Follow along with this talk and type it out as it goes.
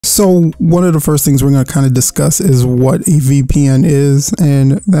So one of the first things we're going to kind of discuss is what a VPN is,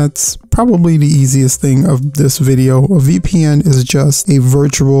 and that's probably the easiest thing of this video. A VPN is just a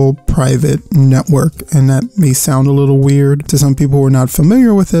virtual private network, and that may sound a little weird to some people who are not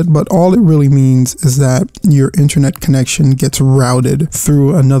familiar with it, but all it really means is that your internet connection gets routed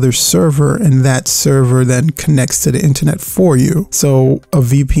through another server, and that server then connects to the internet for you. So a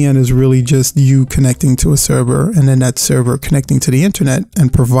VPN is really just you connecting to a server, and then that server connecting to the internet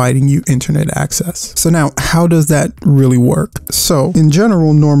and providing you internet access. So now, how does that really work? So in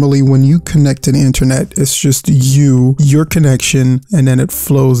general, normally when you connect to the internet, it's just your connection, and then it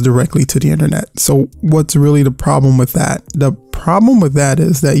flows directly to the internet. So what's really the problem with that? The problem with that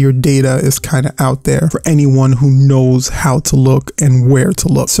is that your data is kind of out there for anyone who knows how to look and where to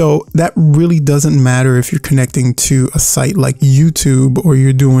look. So that really doesn't matter if you're connecting to a site like YouTube, or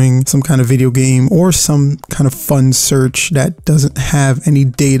you're doing some kind of video game or some kind of fun search that doesn't have any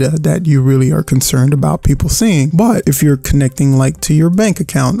data that you really are concerned about people seeing. But if you're connecting like to your bank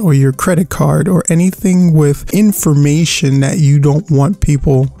account or your credit card or anything with information that you don't want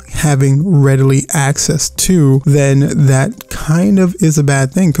people having readily access to, then that kind of is a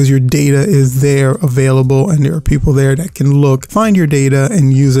bad thing, because your data is there available, and there are people there that can look, find your data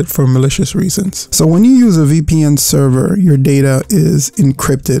and use it for malicious reasons. So when you use a VPN server, your data is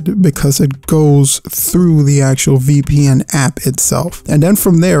encrypted because it goes through the actual VPN app itself, and then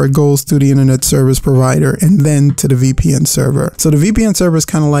from there it goes to the internet service provider and then to the VPN server. So the VPN server is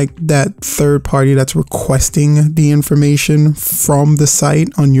kind of like that third party that's requesting the information from the site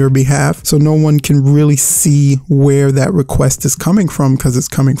on your behalf, so no one can really see where that request is coming from, because it's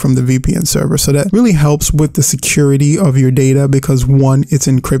coming from the VPN server. So that really helps with the security of your data, because one, it's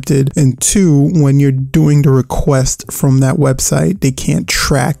encrypted, and two, when you're doing the request from that website, they can't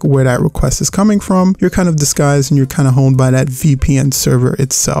track where that request is coming from. You're kind of disguised and you're kind of honed by that VPN server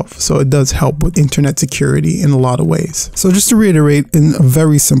itself. So it does help with internet security in a lot of ways. So just to reiterate, in a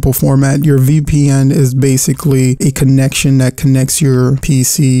very simple format, your VPN is basically a connection that connects your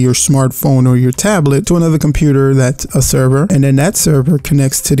PC, your smartphone, or your tablet to another computer that's a server, and then that server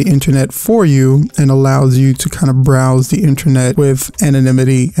connects to the internet for you and allows you to kind of browse the internet with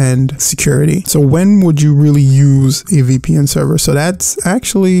anonymity and security. So when would you really use a VPN server? So that's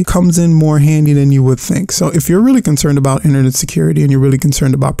actually comes in more handy than you would think. So if you're really concerned about internet security and you're really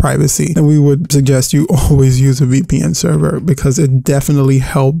concerned about privacy, then we would suggest you always use a VPN server, because it definitely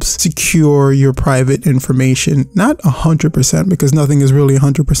helps secure your private information. Not 100%, because nothing is really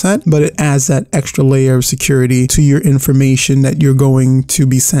 100%, but it adds that extra layer of security to your information that you're going to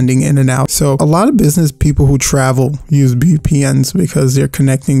be sending in and out. So a lot of business people who travel use VPNs because they're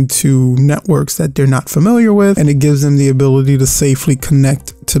connecting to networks that they're not familiar with, and it gives them the ability to safely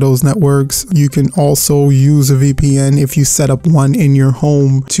connect to those networks. You can also use a VPN if you set up one in your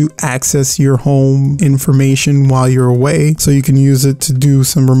home to access your home information while you're away. So you can use it to do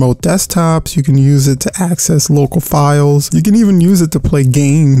some remote desktops. You can use it to access local files. You can even use it to play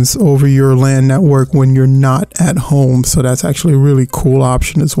games over your LAN network when you're not at home. So that's actually a really cool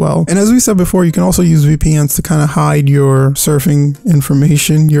option as well. And as we said before, you can also use VPNs to kind of hide your surfing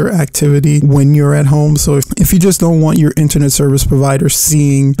information, your activity when you're at home. So if you just don't want your internet service provider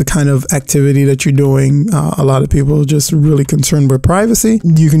seeing the kind of activity that you're doing, a lot of people are just really concerned with privacy.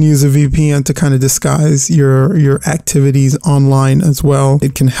 You can use a VPN to kind of disguise your activities online as well.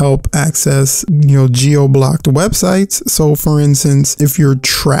 It can help access, geo-blocked websites. So for instance, if you're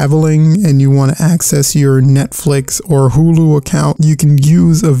traveling and you want to access your Netflix or Hulu account, you can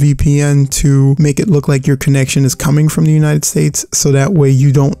use a VPN to make it look like your connection is coming from the United States. So that way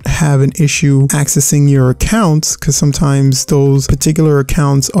you don't have an issue accessing your accounts, because sometimes those particular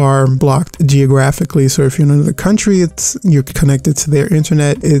accounts are blocked geographically. So if you're in another country, you're connected to their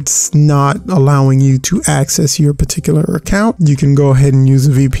internet, it's not allowing you to access your particular account. You can go ahead and use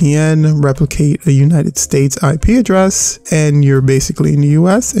a VPN, replicate a United States IP address, and you're basically in the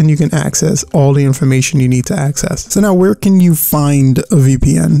US, and you can access all the information you need to access. So now, where can you find a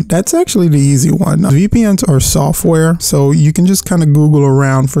VPN? That's actually the easy one. VPNs are software, so you can just kind of Google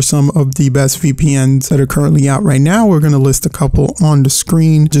around for some of the best VPNs that are currently out right now. We're going to list a couple on the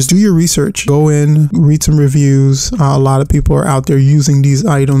screen. Just do your research, go in, read some reviews. A lot of people are out there using these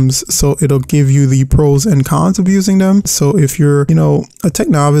items, so it'll give you the pros and cons of using them. So if you're, a tech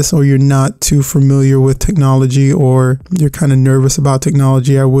novice, or you're not too familiar with technology, or you're kind of nervous about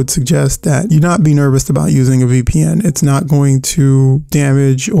technology, I would suggest that you not be nervous about using a VPN. It's not going to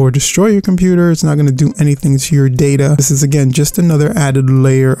damage or destroy your computer. It's not going to do anything to your data. This is, again, just another added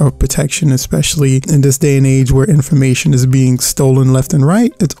layer of protection, especially in this day and age where information is being stolen left and something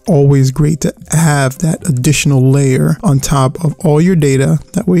right, it's always great to have that additional layer on top of all your data.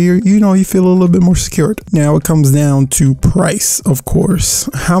 That way you feel a little bit more secured. Now it comes down to price, of course.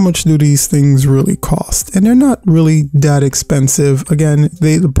 How much do these things really cost? And they're not really that expensive. Again,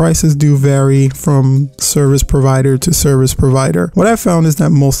 the prices do vary from service provider to service provider. What I found is that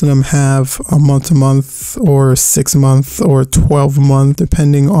most of them have a month-to-month or 6-month or 12-month,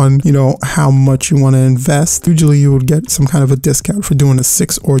 depending on, how much you want to invest. Usually you would get some kind of a discount for doing a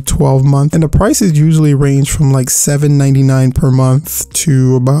 6 or 12-month. And the prices usually range from like $7.99 per month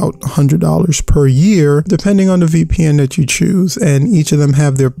to about $100 per year, depending on the VPN that you choose. And each of them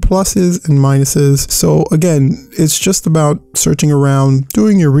have their pluses and minuses. So again, it's just about searching around,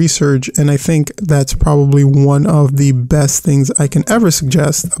 doing your research. And I think that's probably one of the best things I can ever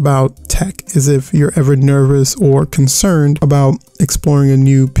suggest about tech, is if you're ever nervous or concerned about exploring a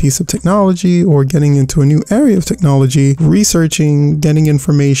new piece of technology or getting into a new area of technology, researching, getting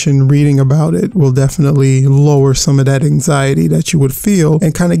information, reading about it will definitely lower some of that anxiety that you would feel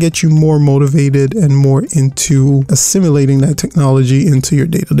and kind of get you more motivated and more into assimilating that technology into your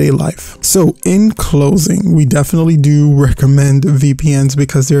day-to-day life. So in closing, we definitely do recommend VPNs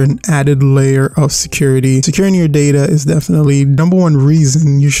because they're an added layer of security. Securing your data is definitely #1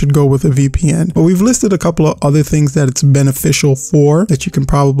 reason you should go with a VPN. But we've listed a couple of other things that it's beneficial for, that you can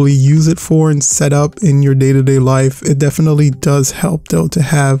probably use it for and set up in your day-to-day life. It definitely does help though to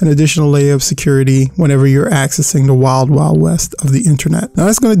have an additional layer of security whenever you're accessing the wild west of the internet. Now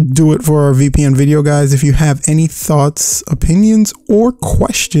that's going to do it for our VPN video, guys. If you have any thoughts, opinions, or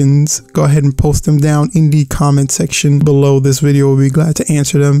questions, go ahead and post them down in the comment section below this video. We'll be glad to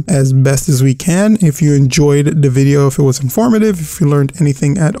answer them as best as we can. If you enjoyed the video, if it was informative, if you learned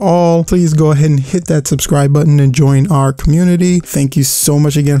anything at all, please go ahead and hit that subscribe button and join our community. Thank you so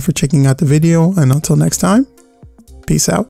much again for checking out the video, and until next time, peace out.